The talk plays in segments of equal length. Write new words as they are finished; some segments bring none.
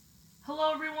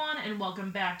Hello, everyone, and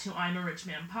welcome back to I'm a Rich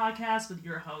Man podcast with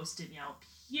your host, Danielle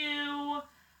Pugh.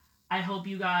 I hope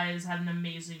you guys had an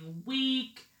amazing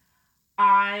week.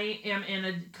 I am in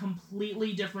a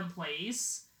completely different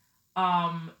place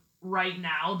right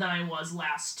now than I was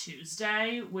last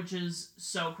Tuesday, which is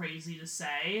so crazy to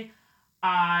say.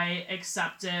 I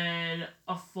accepted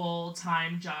a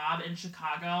full-time job in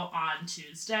Chicago on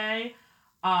Tuesday.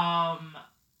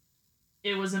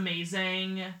 It was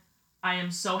amazing. I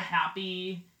am so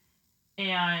happy,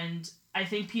 and I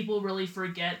think people really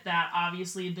forget that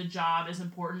obviously the job is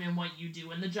important in what you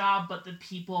do in the job, but the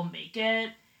people make it,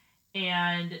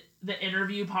 and the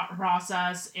interview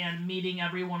process and meeting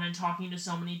everyone and talking to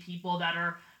so many people that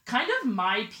are kind of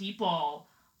my people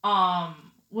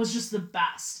was just the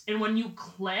best. And when you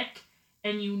click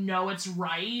and you know it's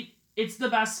right, it's the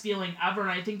best feeling ever,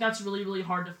 and I think that's really, really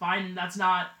hard to find, and that's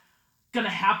not gonna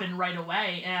happen right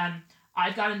away. And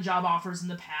I've gotten job offers in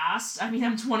the past. I mean,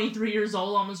 I'm 23 years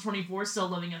old, almost 24, still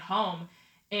living at home.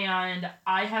 And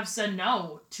I have said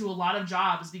no to a lot of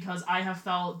jobs because I have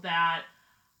felt that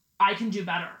I can do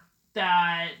better.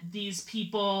 That these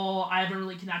people I haven't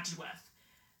really connected with.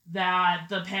 That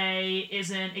the pay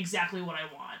isn't exactly what I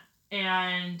want.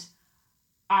 And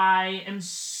I am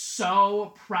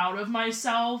so proud of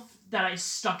myself that I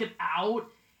stuck it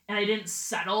out and I didn't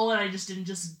settle and I just didn't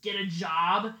just get a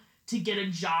job to get a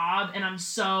job, and I'm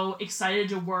so excited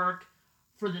to work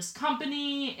for this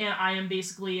company, and I am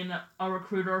basically a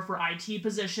recruiter for IT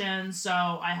positions, so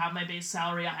I have my base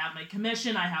salary, I have my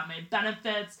commission, I have my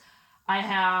benefits, I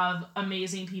have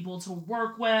amazing people to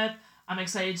work with, I'm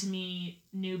excited to meet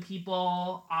new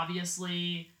people,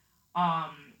 obviously,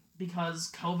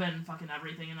 because COVID and fucking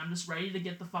everything, and I'm just ready to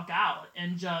get the fuck out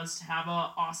and just have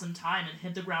a awesome time and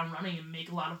hit the ground running and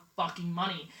make a lot of fucking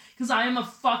money. Because I am a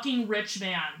fucking rich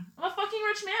man. I'm a fucking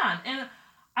rich man. And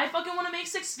I fucking want to make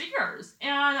 6 figures.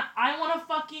 And I want to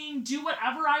fucking do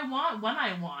whatever I want when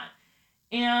I want.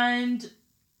 And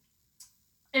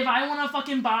if I want to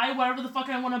fucking buy whatever the fuck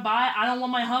I want to buy, I don't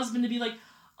want my husband to be like,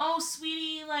 oh,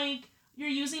 sweetie, like, you're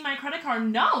using my credit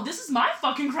card. No, this is my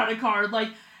fucking credit card. Like,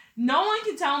 no one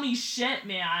can tell me shit,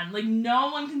 man. Like, no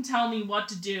one can tell me what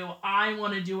to do. I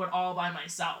want to do it all by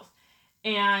myself.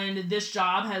 And this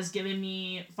job has given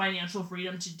me financial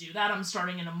freedom to do that. I'm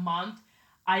starting in a month.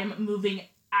 I am moving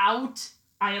out.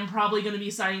 I am probably going to be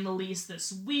signing the lease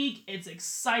this week. It's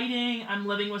exciting. I'm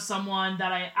living with someone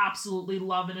that I absolutely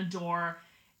love and adore.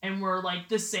 And we're, like,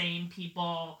 the same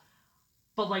people,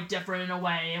 but, like, different in a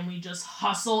way. And we just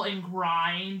hustle and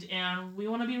grind. And we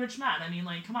want to be rich men. I mean,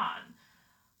 like, come on.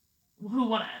 Who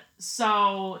wouldn't?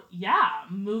 So, yeah,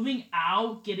 moving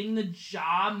out, getting the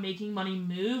job, making money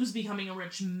moves, becoming a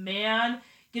rich man,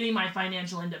 getting my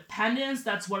financial independence,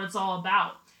 that's what it's all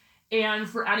about. And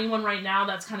for anyone right now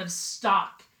that's kind of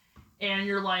stuck and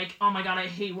you're like, oh my god, I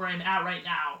hate where I'm at right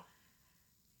now,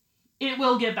 it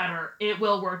will get better. It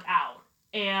will work out.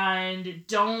 And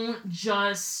don't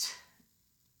just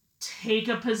take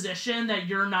a position that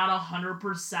you're not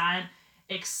 100%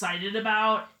 excited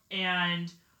about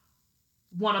and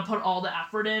want to put all the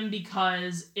effort in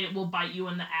because it will bite you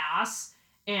in the ass.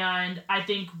 And I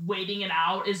think waiting it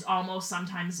out is almost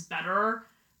sometimes better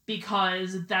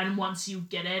because then once you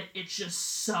get it, it's just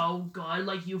so good.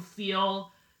 Like, you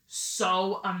feel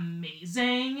so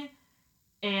amazing.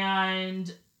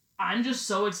 And I'm just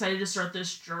so excited to start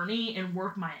this journey and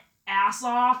work my ass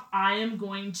off. I am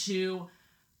going to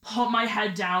put my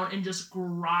head down and just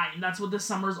grind. That's what this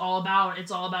summer's all about.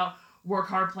 It's all about work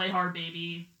hard, play hard,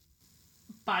 baby.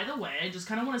 By the way, I just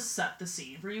kind of want to set the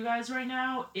scene for you guys right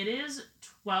now. It is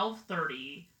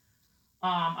 12:30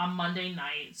 on Monday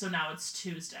night, so now it's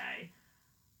Tuesday.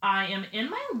 I am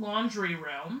in my laundry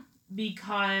room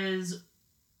because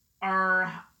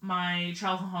my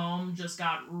childhood home just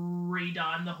got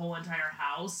redone, the whole entire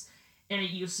house, and it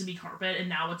used to be carpet, and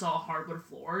now it's all hardwood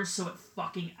floors, so it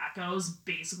fucking echoes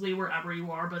basically wherever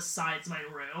you are besides my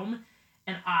room,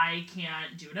 and I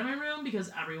can't do it in my room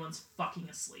because everyone's fucking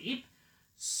asleep.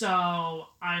 So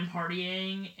I'm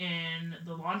partying in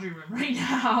the laundry room right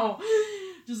now,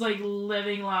 just like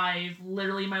living life.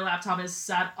 Literally my laptop is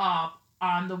set up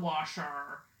on the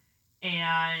washer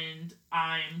and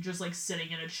I'm just like sitting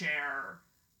in a chair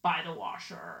by the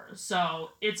washer.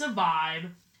 So it's a vibe.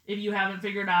 If you haven't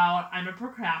figured out, I'm a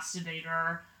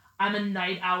procrastinator. I'm a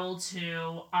night owl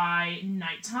too.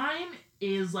 Nighttime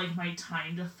is like my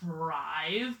time to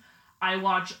thrive. I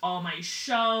watch all my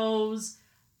shows.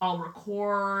 I'll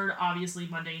record, obviously,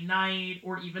 Monday night,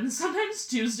 or even sometimes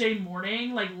Tuesday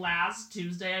morning. Like, last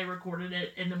Tuesday, I recorded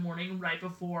it in the morning right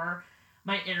before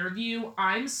my interview.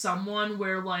 I'm someone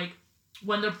where, like,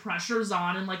 when the pressure's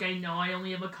on and, like, I know I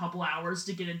only have a couple hours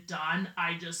to get it done,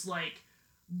 I just, like,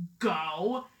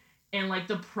 go. And, like,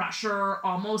 the pressure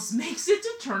almost makes it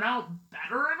to turn out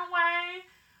better in a way,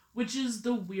 which is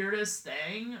the weirdest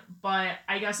thing. But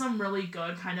I guess I'm really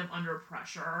good kind of under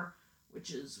pressure,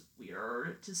 which is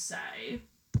weird to say.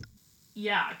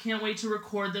 Yeah, I can't wait to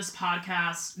record this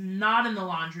podcast, not in the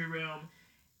laundry room,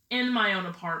 in my own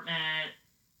apartment,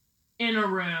 in a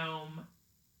room,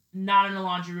 not in a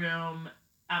laundry room,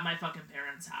 at my fucking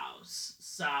parents' house.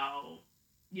 So,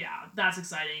 yeah, that's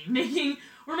exciting.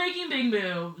 We're making big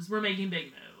moves. We're making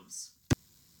big moves.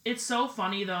 It's so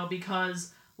funny, though,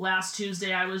 because last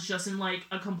Tuesday I was just in, like,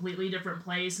 a completely different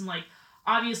place and, like,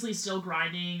 obviously still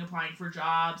grinding, applying for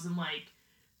jobs, and, like,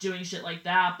 doing shit like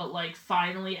that, but, like,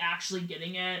 finally actually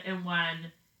getting it, and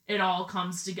when it all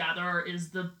comes together is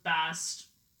the best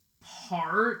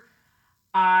part.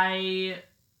 I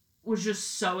was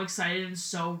just so excited and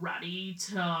so ready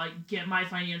to get my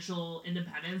financial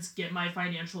independence, get my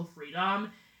financial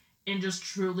freedom, and just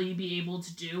truly be able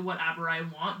to do whatever I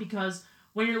want, because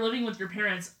when you're living with your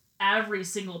parents, every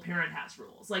single parent has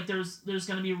rules. Like, there's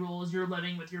going to be rules. You're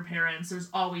living with your parents. There's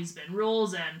always been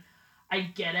rules, and I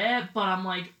get it, but I'm,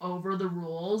 like, over the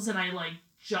rules, and I, like,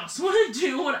 just want to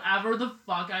do whatever the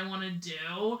fuck I want to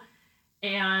do,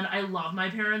 and I love my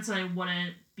parents, and I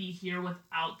wouldn't be here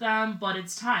without them, but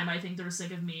it's time. I think they're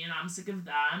sick of me, and I'm sick of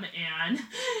them, and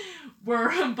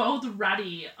we're both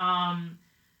ready, and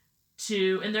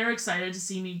they're excited to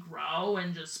see me grow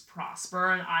and just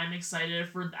prosper, and I'm excited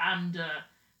for them to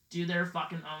do their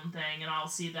fucking own thing, and I'll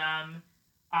see them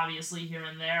obviously here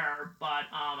and there, but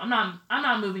I'm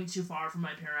not moving too far from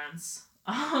my parents.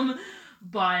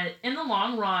 But in the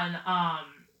long run, I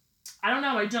don't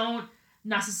know, I don't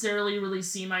necessarily really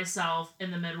see myself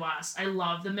in the Midwest. I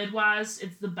love the Midwest.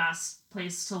 It's the best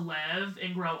place to live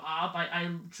and grow up. I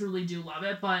truly do love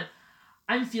it, but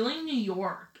I'm feeling New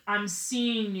York. I'm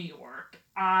seeing New York.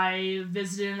 I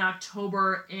visited in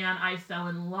October and I fell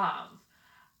in love.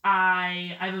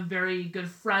 I have a very good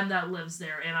friend that lives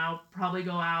there, and I'll probably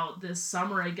go out this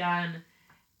summer again,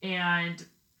 and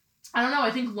I don't know, I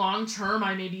think long term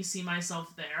I maybe see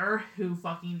myself there. Who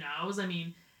fucking knows? I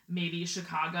mean, maybe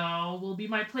Chicago will be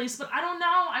my place, but I don't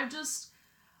know.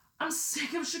 I'm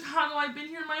sick of Chicago. I've been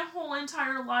here my whole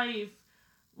entire life.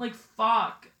 Like,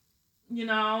 fuck. You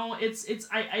know,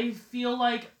 I feel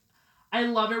like I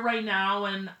love it right now,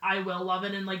 and I will love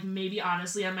it, and, like, maybe,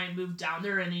 honestly, I might move down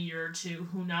there in a year or two,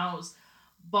 who knows,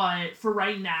 but for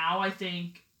right now, I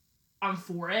think I'm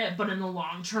for it, but in the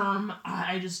long term,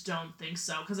 I just don't think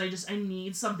so, because I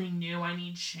need something new. I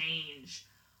need change.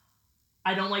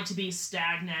 I don't like to be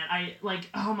stagnant.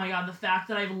 Oh my god, the fact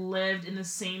that I've lived in the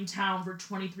same town for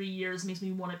 23 years makes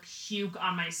me want to puke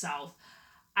on myself.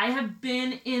 I have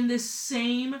been in the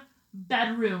same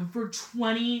bedroom for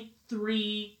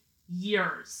 23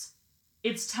 years.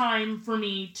 It's time for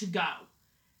me to go.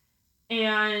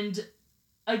 And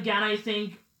again, I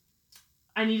think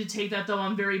I need to take that, though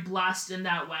I'm very blessed in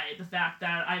that way. The fact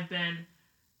that I've been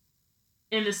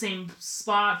in the same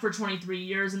spot for 23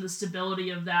 years and the stability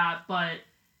of that, but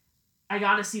I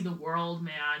gotta see the world,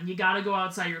 man. You gotta go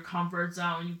outside your comfort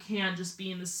zone. You can't just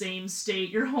be in the same state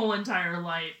your whole entire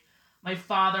life. My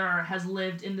father has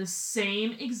lived in the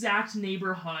same exact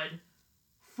neighborhood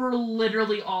for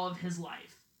literally all of his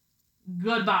life.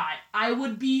 Goodbye. I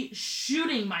would be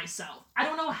shooting myself. I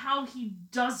don't know how he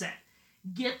does it.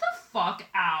 Get the fuck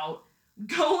out.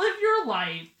 Go live your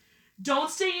life. Don't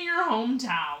stay in your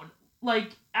hometown.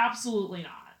 Like, absolutely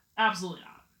not. Absolutely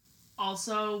not.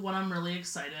 Also, what I'm really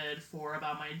excited for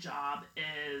about my job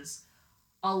is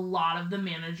a lot of the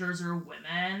managers are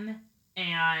women,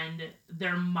 and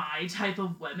they're my type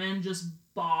of women, just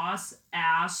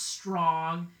boss-ass,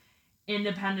 strong,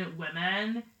 independent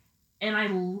women, and I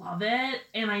love it,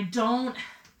 and I don't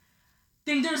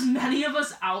think there's many of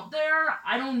us out there.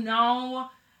 I don't know,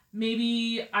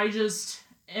 maybe I just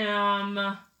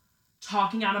am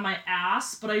talking out of my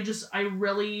ass, but I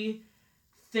really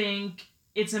think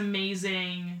it's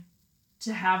amazing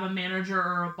to have a manager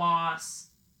or a boss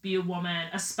be a woman,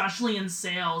 especially in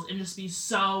sales, and just be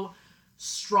so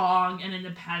strong and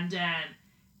independent,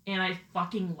 and I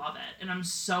fucking love it, and I'm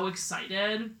so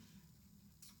excited,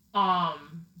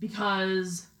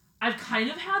 because I've kind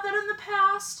of had that in the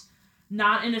past,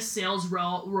 not in a sales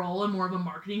role and more of a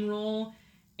marketing role,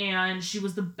 and she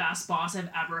was the best boss I've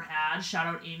ever had. Shout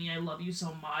out Amy, I love you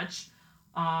so much.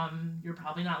 You're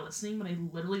probably not listening, but I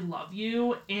literally love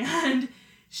you, and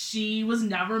she was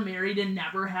never married and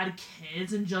never had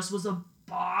kids and just was a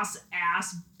boss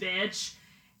ass bitch,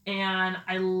 and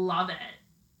I love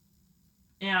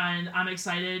it. And I'm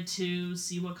excited to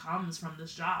see what comes from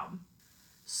this job.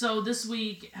 So this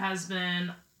week has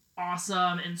been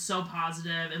awesome and so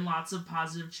positive and lots of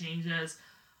positive changes.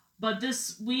 But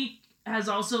this week has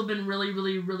also been really,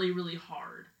 really, really, really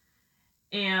hard.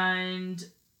 And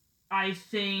I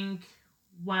think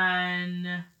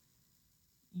when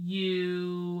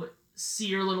you see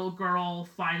your little girl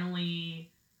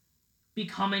finally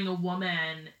becoming a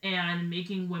woman and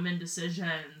making women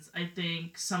decisions, I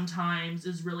think sometimes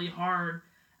is really hard,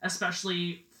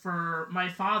 especially for my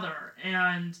father.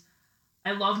 And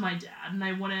I love my dad, and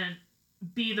I wouldn't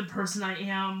be the person I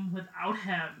am without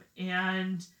him.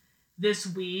 And this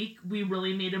week, we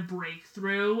really made a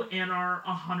breakthrough and are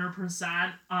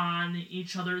 100% on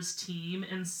each other's team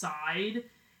and side.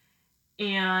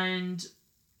 And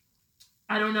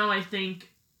I don't know, I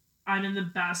think I'm in the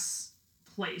best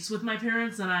place with my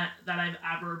parents that I've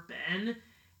ever been.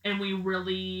 And we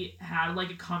really had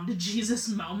like a come to Jesus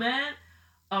moment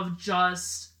of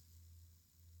just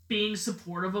being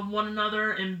supportive of one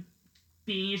another and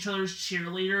being each other's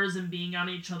cheerleaders and being on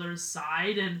each other's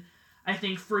side. And I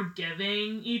think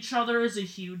forgiving each other is a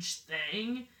huge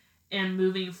thing and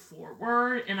moving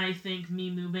forward. And I think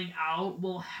me moving out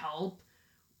will help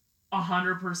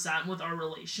 100% with our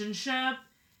relationship.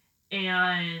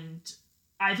 And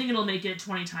I think it'll make it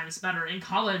 20 times better. In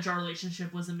college, our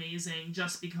relationship was amazing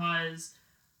just because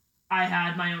I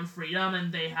had my own freedom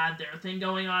and they had their thing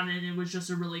going on, and it was just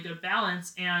a really good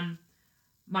balance. And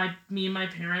me and my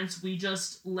parents, we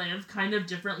just live kind of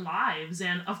different lives.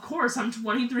 And of course, I'm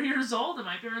 23 years old and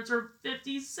my parents are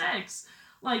 56.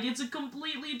 Like, it's a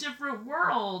completely different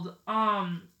world.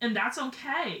 And that's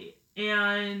okay.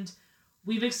 And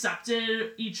we've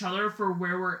accepted each other for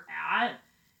where we're at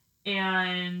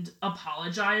and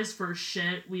apologized for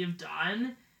shit we have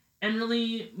done and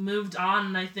really moved on.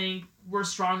 And I think we're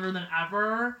stronger than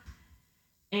ever.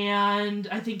 And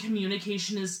I think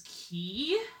communication is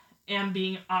key, and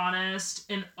being honest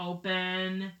and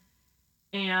open.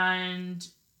 And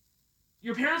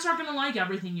your parents aren't going to like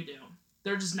everything you do.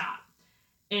 They're just not.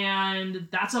 And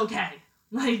that's okay.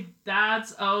 Like,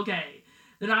 that's okay.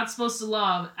 They're not supposed to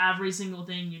love every single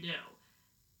thing you do.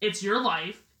 It's your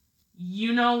life.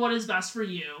 You know what is best for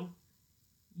you.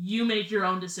 You make your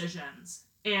own decisions.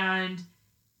 And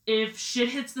if shit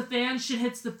hits the fan, shit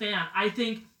hits the fan. I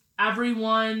think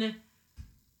everyone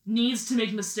needs to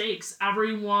make mistakes.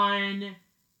 Everyone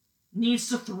needs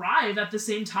to thrive at the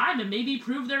same time and maybe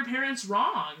prove their parents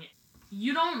wrong.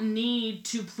 You don't need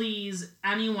to please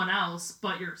anyone else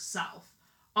but yourself.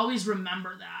 Always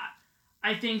remember that.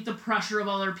 I think the pressure of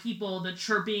other people, the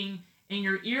chirping in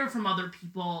your ear from other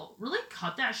people, really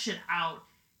cut that shit out.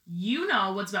 You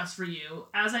know what's best for you.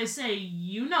 As I say,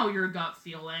 you know your gut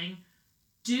feeling.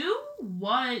 Do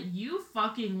what you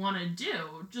fucking want to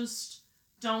do. Just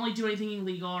don't like do anything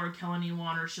illegal or kill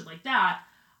anyone or shit like that,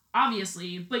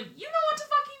 obviously, but you know what to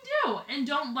fucking do, and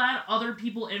don't let other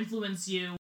people influence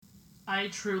you. I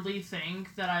truly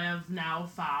think that I have now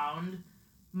found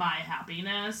my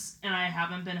happiness, and I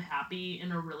haven't been happy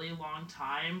in a really long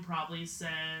time, probably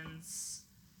since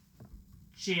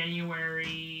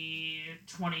January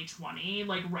 2020,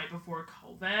 like right before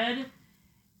COVID.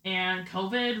 And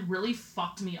COVID really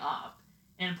fucked me up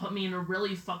and put me in a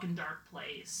really fucking dark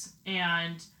place.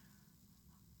 And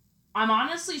I'm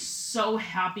honestly so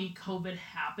happy COVID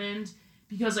happened,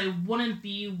 because I wouldn't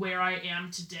be where I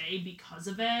am today because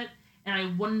of it, and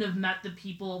I wouldn't have met the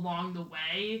people along the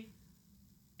way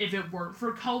if it weren't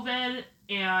for COVID.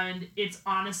 And it's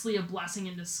honestly a blessing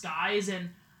in disguise,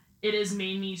 and it has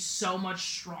made me so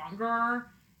much stronger.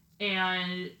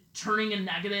 And turning a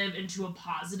negative into a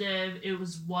positive, it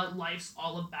was what life's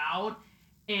all about.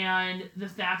 And the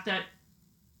fact that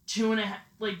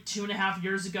 2.5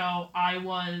 years ago, I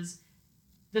was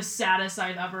the saddest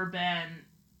I've ever been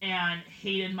and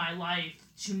hated my life,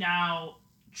 to now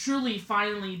truly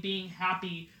finally being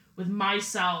happy with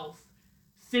myself,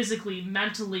 physically,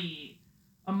 mentally,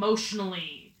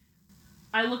 emotionally.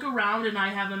 I look around and I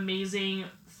have amazing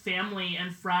family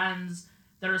and friends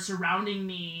that are surrounding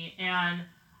me, and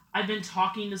I've been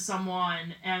talking to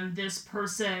someone and this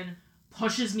person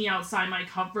pushes me outside my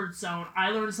comfort zone.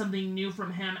 I learn something new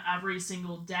from him every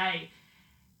single day.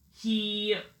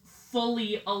 He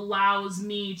fully allows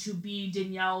me to be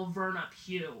Danielle Verna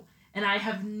Pugh, and I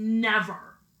have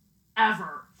never,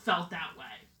 ever felt that way.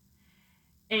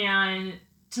 And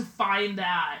to find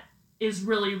that is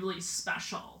really, really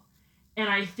special. And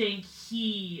I think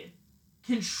he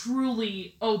can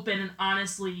truly open and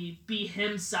honestly be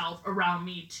himself around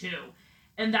me too.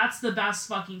 And that's the best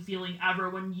fucking feeling ever,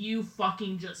 when you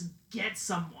fucking just get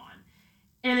someone.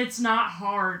 And it's not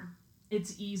hard.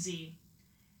 It's easy.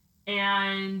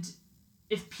 And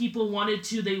if people wanted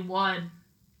to, they would.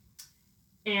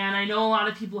 And I know a lot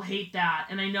of people hate that.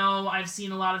 And I know I've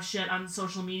seen a lot of shit on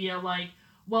social media like,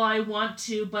 well, I want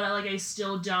to, but like I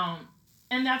still don't.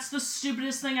 And that's the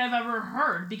stupidest thing I've ever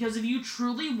heard. Because if you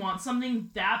truly want something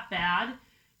that bad,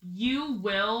 you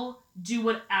will do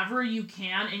whatever you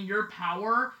can in your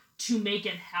power to make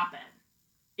it happen.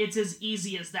 It's as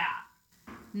easy as that.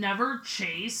 Never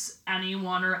chase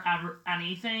anyone or ever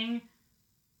anything.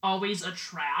 Always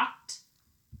attract.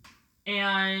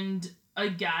 And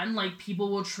again, like, people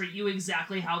will treat you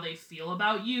exactly how they feel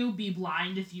about you. Be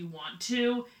blind if you want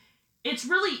to. It's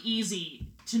really easy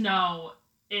to know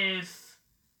if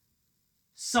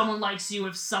someone likes you,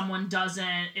 if someone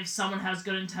doesn't, if someone has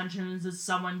good intentions, if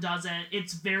someone doesn't.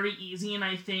 It's very easy, and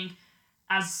I think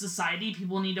as a society,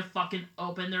 people need to fucking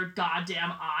open their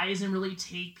goddamn eyes and really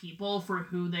take people for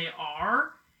who they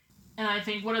are. And I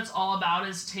think what it's all about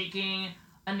is taking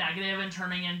a negative and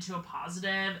turning it into a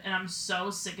positive. And I'm so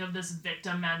sick of this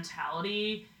victim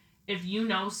mentality. If you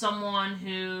know someone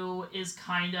who is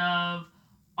kind of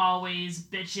always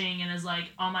bitching and is like,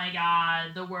 oh my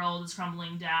god, the world is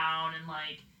crumbling down and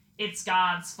like, it's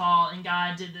God's fault and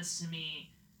God did this to me.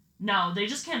 No, they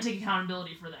just can't take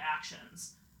accountability for their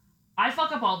actions. I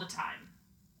fuck up all the time.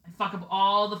 I fuck up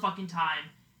all the fucking time.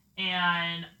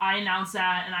 And I announce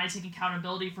that and I take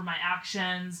accountability for my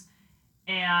actions.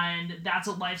 And that's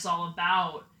what life's all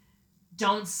about.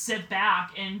 Don't sit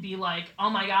back and be like, oh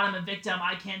my god, I'm a victim,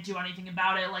 I can't do anything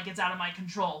about it, like it's out of my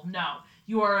control. No.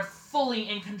 You are fully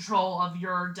in control of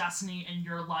your destiny and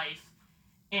your life.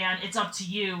 And it's up to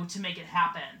you to make it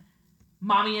happen.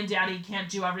 Mommy and daddy can't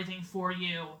do everything for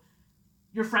you.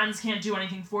 Your friends can't do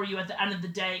anything for you. At the end of the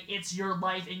day, it's your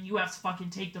life and you have to fucking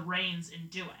take the reins and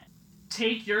do it.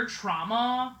 Take your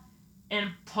trauma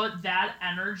and put that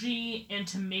energy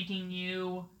into making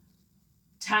you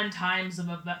 10 times of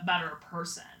a better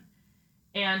person.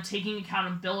 And taking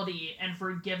accountability and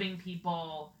forgiving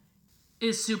people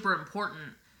is super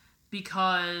important,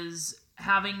 because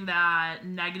having that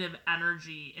negative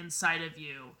energy inside of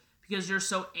you because you're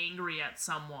so angry at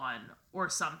someone or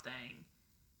something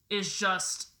is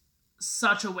just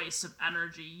such a waste of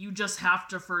energy. You just have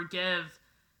to forgive,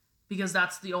 because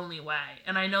that's the only way.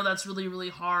 And I know that's really, really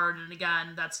hard, and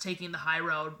again, that's taking the high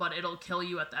road, but it'll kill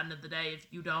you at the end of the day if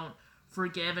you don't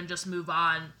forgive and just move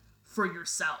on for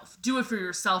yourself. Do it for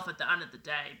yourself at the end of the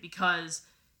day, because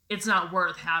it's not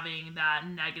worth having that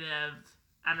negative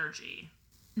energy.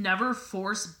 Never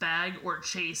force, beg, or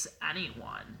chase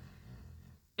anyone.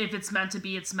 If it's meant to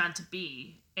be, it's meant to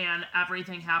be. And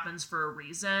everything happens for a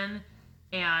reason.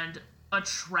 And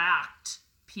attract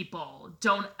people.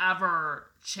 Don't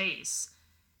ever chase.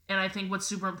 And I think what's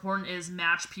super important is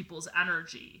match people's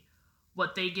energy.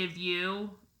 What they give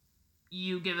you,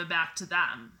 you give it back to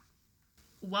them.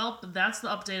 Well, that's the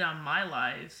update on my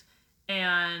life.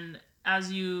 And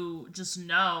as you just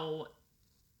know,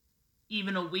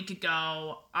 even a week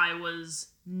ago, I was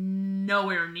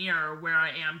nowhere near where I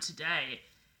am today.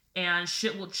 And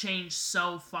shit will change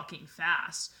so fucking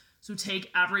fast. So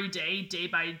take every day, day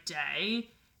by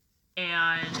day,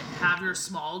 and have your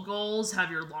small goals, have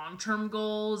your long-term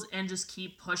goals, and just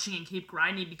keep pushing and keep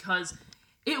grinding, because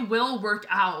it will work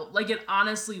out. Like, it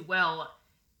honestly will.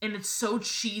 And it's so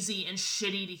cheesy and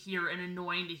shitty to hear and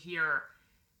annoying to hear,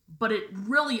 but it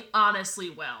really honestly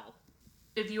will.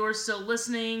 If you are still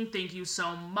listening, thank you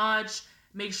so much.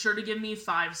 Make sure to give me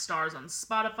 5 stars on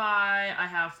Spotify. I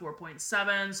have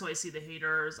 4.7, so I see the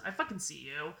haters. I fucking see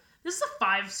you. This is a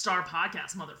 5-star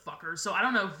podcast, motherfucker, so I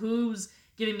don't know who's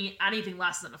giving me anything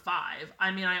less than a 5.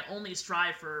 I mean, I only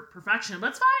strive for perfection, but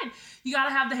it's fine. You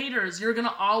gotta have the haters. You're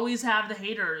gonna always have the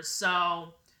haters,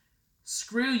 so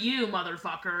screw you,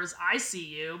 motherfuckers. I see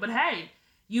you, but hey,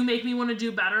 you make me want to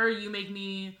do better. You make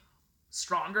me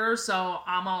stronger, so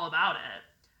I'm all about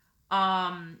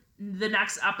it. The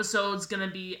next episode's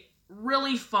gonna be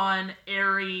really fun,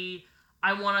 airy.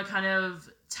 I want to kind of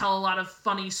tell a lot of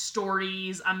funny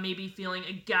stories. I'm maybe feeling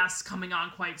a guest coming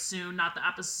on quite soon, not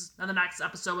the next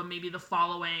episode, but maybe the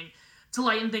following, to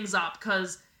lighten things up,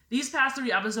 because these past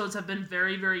 3 episodes have been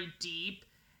very, very deep,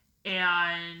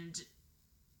 and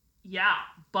yeah,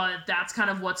 but that's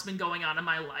kind of what's been going on in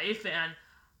my life, and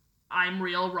I'm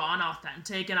real, raw, and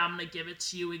authentic, and I'm going to give it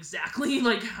to you exactly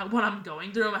like what I'm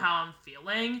going through and how I'm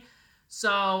feeling.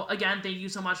 So, again, thank you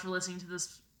so much for listening to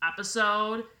this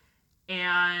episode,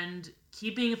 and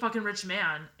keep being a fucking rich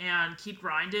man, and keep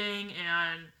grinding,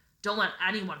 and don't let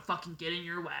anyone fucking get in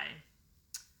your way.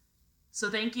 So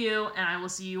thank you, and I will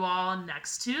see you all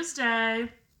next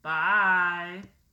Tuesday. Bye.